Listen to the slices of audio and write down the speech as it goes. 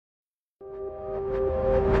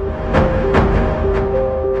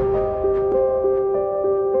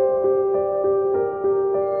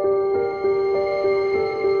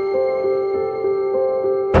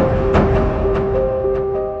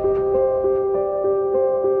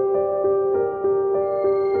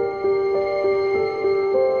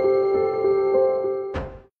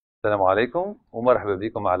السلام عليكم ومرحبا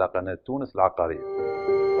بكم على قناة تونس العقارية.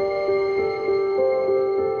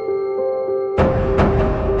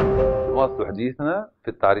 نواصل حديثنا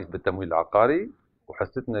في التعريف بالتمويل العقاري،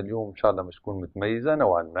 وحصتنا اليوم إن شاء الله مش تكون متميزة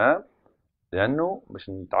نوعا ما، لأنه مش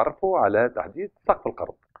نتعرفوا على تحديد سقف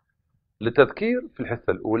القرض. للتذكير، في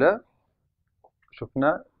الحصة الأولى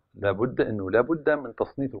شفنا لابد من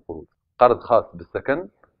تصنيف القروض: قرض خاص بالسكن،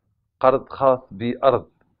 قرض خاص بأرض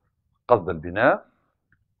قصد البناء،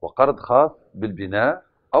 وقرض خاص بالبناء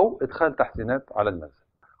أو إدخال تحسينات على المنزل.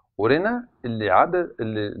 ورينا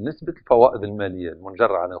اللي نسبة الفوائد المالية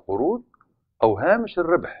المنجرة عن القروض أو هامش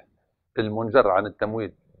الربح المنجر عن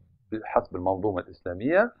التمويل بحسب المنظومة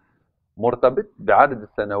الإسلامية مرتبط بعدد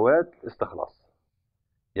السنوات الاستخلاص.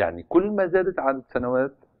 يعني كل ما زادت عدد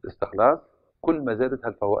سنوات الاستخلاص كل ما زادت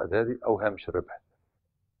هالفوائد هذه أو هامش الربح.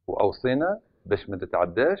 وأوصينا باش ما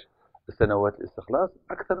تتعداش السنوات الاستخلاص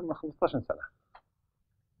أكثر من 15 سنة.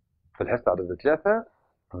 في الحصة عدد 3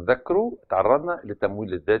 نذكروا تعرضنا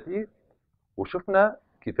للتمويل الذاتي، وشفنا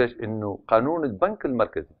كيفاش انه قانون البنك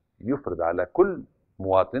المركزي يفرض على كل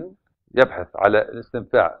مواطن يبحث على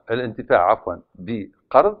الانتفاع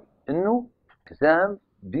بقرض انه يساهم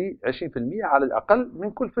ب 20% على الاقل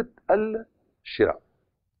من كلفة الشراء.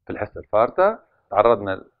 في الحصة الفارطة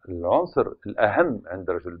تعرضنا للعنصر الاهم عند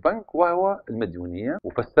رجل البنك وهو المديونية،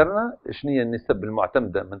 وفسرنا شنو هي النسب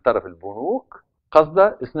المعتمدة من طرف البنوك قصد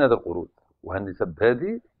اسناد القروض، وهالنسب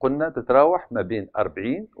هذه قلنا تتراوح ما بين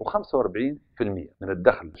 40 و 45% من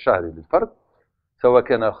الدخل الشهري للفرد سواء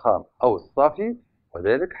كان الخام او الصافي،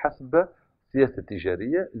 وذلك حسب السياسة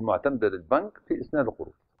التجارية المعتمدة للبنك في اسناد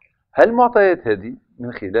القروض. هالمعطيات هذه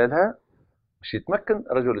من خلالها باش يتمكن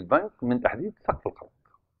رجل البنك من تحديد سقف القرض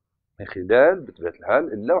من خلال بطبيعة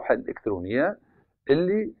الحال اللوحة الإلكترونية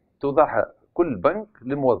اللي توضعها كل بنك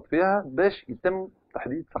لموظفيها باش يتم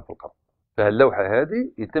تحديد سقف القرض. فاللوحة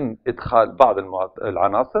هذه يتم إدخال بعض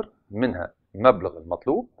العناصر، منها المبلغ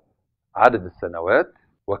المطلوب، عدد السنوات،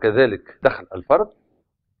 وكذلك دخل الفرد.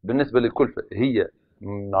 بالنسبة للكلفة هي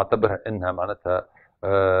نعتبرها أنها معناتها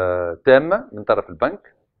تامة من طرف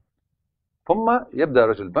البنك، ثم يبدأ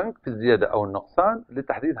رجل البنك في الزيادة أو النقصان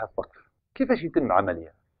لتحديد هالسقف. كيفاش يتم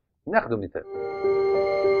العملية؟ ناخذ مثال.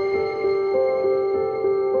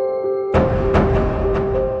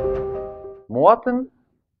 مواطن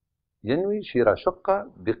ينوي شراء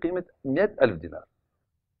شقة بقيمة 100,000 دينار،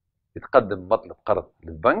 يتقدم مطلب قرض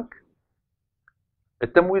للبنك.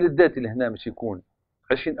 التمويل الذاتي لهنا مش يكون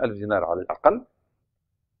 20,000 دينار على الأقل.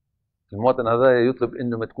 المواطن هذا يطلب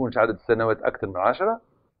أنه ما تكونش عدد السنوات أكثر من 10.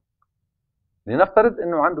 لنفترض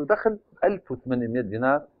أنه عنده دخل 1800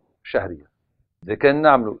 دينار شهريا. إذا كان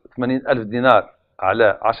نعمله 80,000 دينار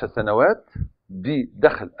على 10 سنوات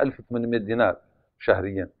بدخل 1800 دينار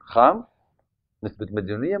شهريا خام، نسبة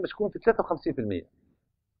مديونية مش تكون في 53%،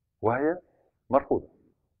 وهي مرفوضة.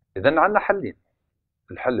 إذا عندنا حلين.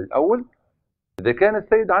 الحل الأول، إذا كان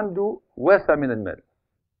السيد عنده واسع من المال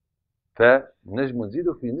فنجم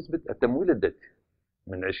نزيده في نسبة التمويل الذاتي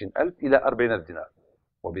من 20,000 إلى 40,000 دينار،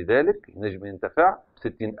 وبذلك نجم ينتفع ب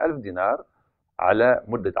 60,000 دينار على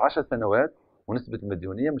مدة 10 سنوات ونسبة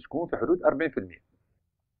المديونية مش تكون في حدود 40%.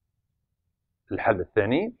 الحل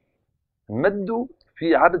الثاني، نمدوا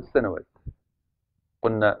في عدد السنوات.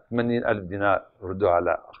 قلنا 80,000 دينار ردوها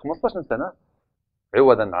على 15 سنة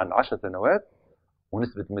عوضا عن 10 سنوات،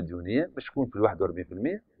 ونسبة المديونية مش تكون في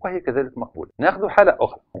 41%، وهي كذلك مقبولة. ناخذ حالة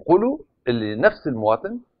أخرى، نقولوا اللي نفس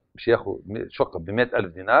المواطن باش ياخذ شقة ب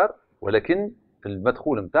 100,000 دينار، ولكن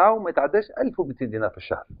المدخول نتاعو ما يتعداش 1200 دينار في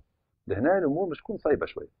الشهر. لهنا الأمور مش تكون صعيبة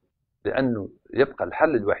شوية، لأنه يبقى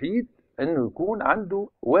الحل الوحيد أنه يكون عنده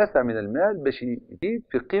واسع من المال باش يزيد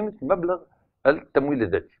في قيمة مبلغ التمويل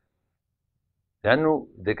الذاتي. لأنه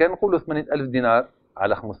إذا كان نقولوا 80,000 دينار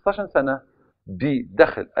على 15 سنة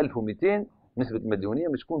بدخل 1200، نسبة المديونية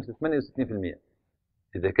مش تكون في 68%.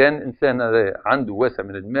 إذا كان الإنسان عنده واسع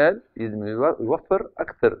من المال لازم يوفر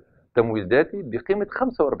أكثر تمويل ذاتي بقيمة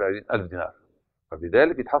 45,000 دينار،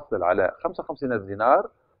 فبذلك يتحصل على 55,000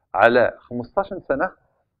 دينار على 15 سنة،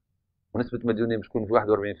 ونسبة المديونية مش تكون في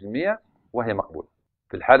 41%، وهي مقبولة.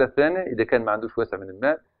 في الحالة الثانية إذا كان ما عندوش واسع من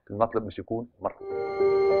المال المطلب مش يكون مرفوض.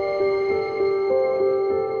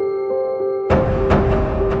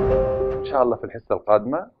 إن شاء الله في الحصة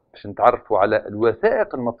القادمة باش نتعرفوا على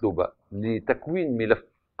الوثائق المطلوبة لتكوين ملف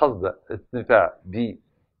قصد الاستنفاع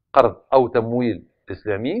بقرض أو تمويل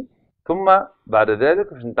إسلامي، ثم بعد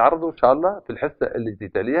ذلك باش نتعرضوا إن شاء الله في الحصة التي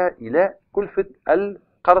تليها إلى كلفة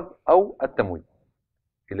القرض أو التمويل.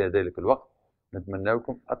 إلى ذلك الوقت نتمنى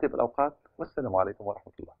لكم أطيب الأوقات، والسلام عليكم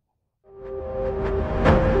ورحمة الله.